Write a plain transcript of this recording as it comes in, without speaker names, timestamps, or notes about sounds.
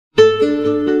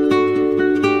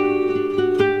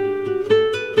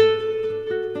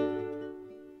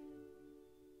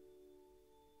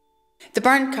The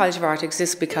Burren College of Art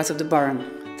exists because of the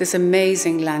Burren, this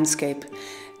amazing landscape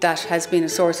that has been a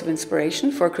source of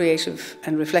inspiration for creative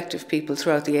and reflective people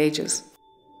throughout the ages.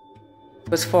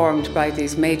 It was formed by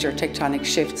these major tectonic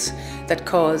shifts that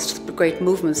caused great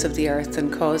movements of the earth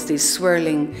and caused these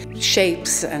swirling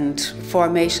shapes and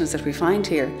formations that we find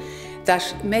here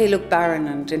that may look barren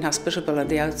and inhospitable at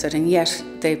the outset, and yet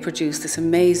they produce this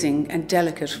amazing and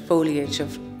delicate foliage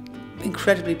of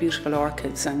incredibly beautiful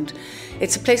orchids. And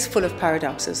it's a place full of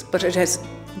paradoxes, but it has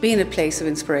been a place of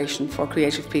inspiration for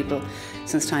creative people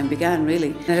since time began, really.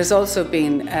 It has also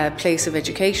been a place of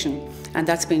education, and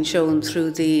that's been shown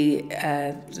through the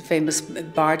famous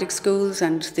bardic schools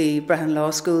and the Brehon law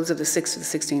schools of the 6th to the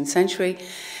 16th century,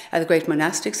 the great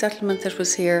monastic settlement that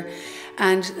was here.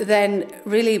 And then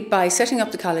really by setting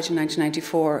up the college in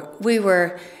 1994, we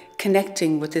were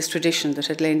connecting with this tradition that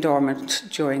had lain dormant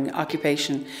during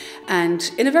occupation.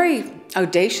 And in a very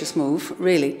audacious move,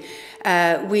 really,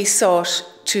 we sought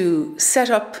to set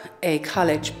up a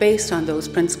college based on those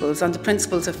principles, on the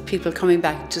principles of people coming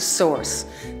back to source.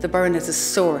 The Burren is a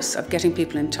source of getting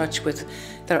people in touch with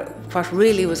what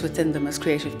really was within them as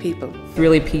creative people.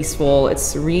 Really peaceful, it's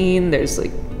serene, there's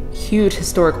like huge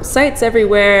historical sites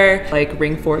everywhere, like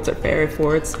ring forts or fairy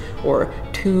forts or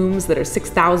tombs that are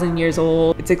 6,000 years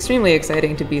old. It's extremely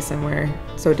exciting to be somewhere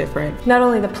so different. Not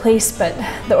only the place, but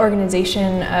the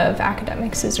organization of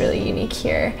academics is really unique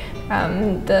here.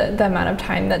 The amount of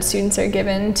time that students are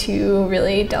given to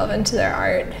really delve into their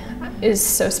art is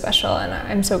so special, and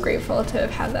I'm so grateful to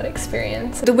have had that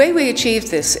experience. The way we achieve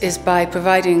this is by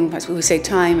providing, as we say,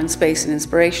 time and space and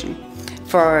inspiration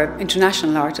for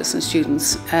international artists and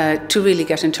students to really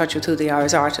get in touch with who they are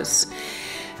as artists.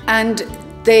 And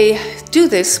they do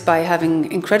this by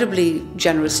having incredibly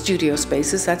generous studio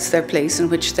spaces. That's their place in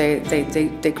which they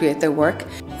create their work.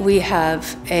 We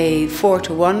have a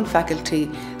 4-to-1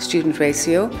 faculty-student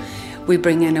ratio. We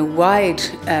bring in a wide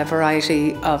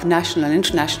variety of national and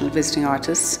international visiting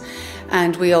artists.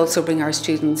 And we also bring our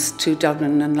students to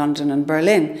Dublin and London and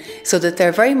Berlin, so that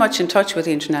they're very much in touch with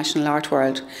the international art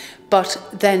world, but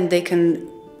then they can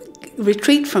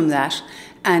retreat from that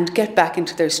and get back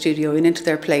into their studio and into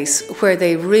their place where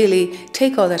they really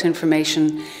take all that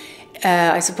information,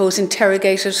 I suppose,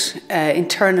 interrogate it,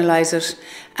 internalise it,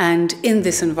 and in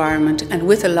this environment and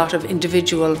with a lot of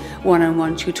individual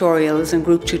one-on-one tutorials and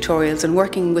group tutorials and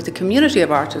working with a community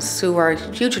of artists who are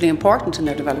hugely important in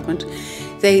their development,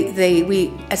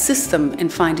 we assist them in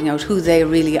finding out who they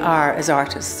really are as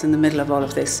artists in the middle of all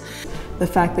of this. The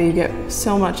fact that you get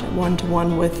so much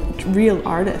one-to-one with real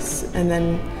artists, and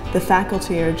then the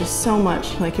faculty are just so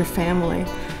much like your family.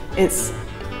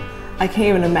 I can't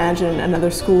even imagine another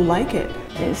school like it.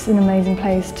 It's an amazing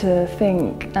place to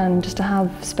think and just to have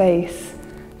space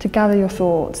to gather your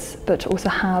thoughts, but to also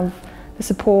have the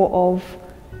support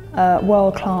of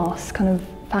world-class kind of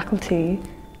faculty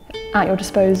at your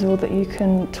disposal that you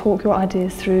can talk your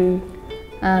ideas through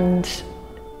and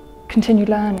continue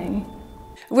learning.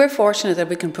 We're fortunate that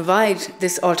we can provide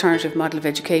this alternative model of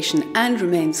education and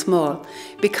remain small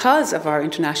because of our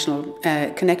international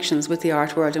connections with the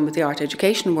art world and with the art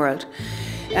education world.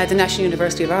 The National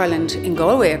University of Ireland in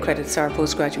Galway accredits our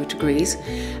postgraduate degrees,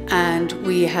 and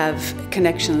we have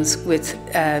connections with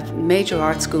major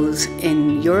art schools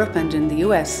in Europe and in the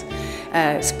US.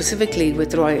 Specifically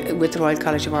with the Royal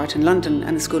College of Art in London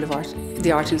and the School of Art,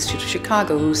 the Art Institute of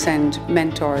Chicago, who send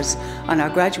mentors on our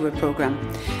graduate programme.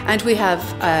 And we have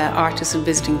artists and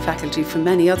visiting faculty from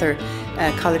many other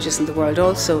colleges in the world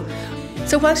also.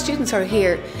 So while students are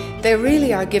here, they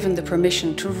really are given the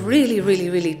permission to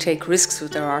really take risks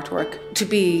with their artwork, to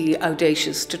be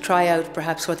audacious, to try out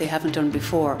perhaps what they haven't done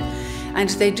before. And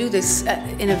they do this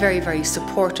in a very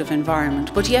supportive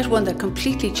environment, but yet one that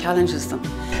completely challenges them.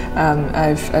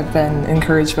 I've been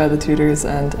encouraged by the tutors,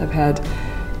 and I've had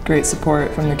great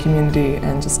support from the community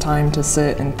and just time to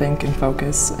sit and think and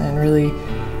focus and really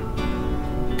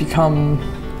become,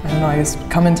 I don't know, I guess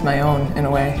come into my own in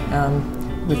a way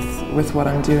with what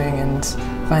I'm doing, and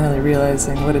finally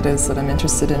realizing what it is that I'm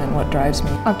interested in and what drives me.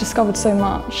 I've discovered so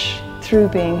much through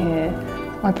being here.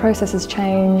 My process has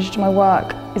changed, my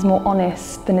work is more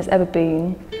honest than it's ever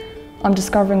been. I'm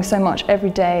discovering so much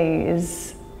every day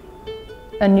is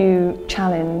a new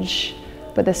challenge,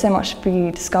 but there's so much to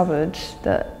be discovered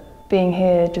that being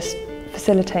here just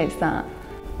facilitates that.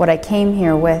 What I came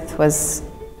here with was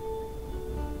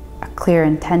a clear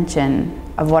intention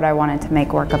of what I wanted to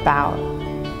make work about.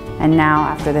 And now,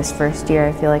 after this first year,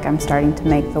 I feel like I'm starting to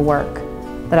make the work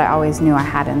that I always knew I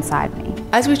had inside me.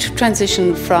 As we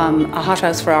transition from a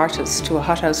hothouse for artists to a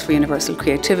hothouse for universal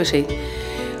creativity,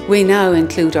 we now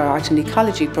include our art and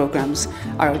ecology programmes,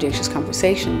 our audacious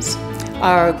conversations,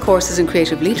 our courses in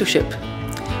creative leadership.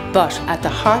 But at the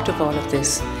heart of all of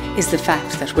this is the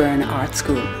fact that we're an art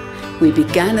school. We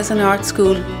began as an art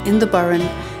school in the Burren.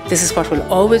 This is what will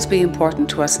always be important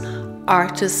to us.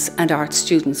 Artists and art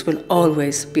students will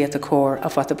always be at the core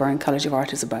of what the Burren College of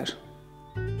Art is about.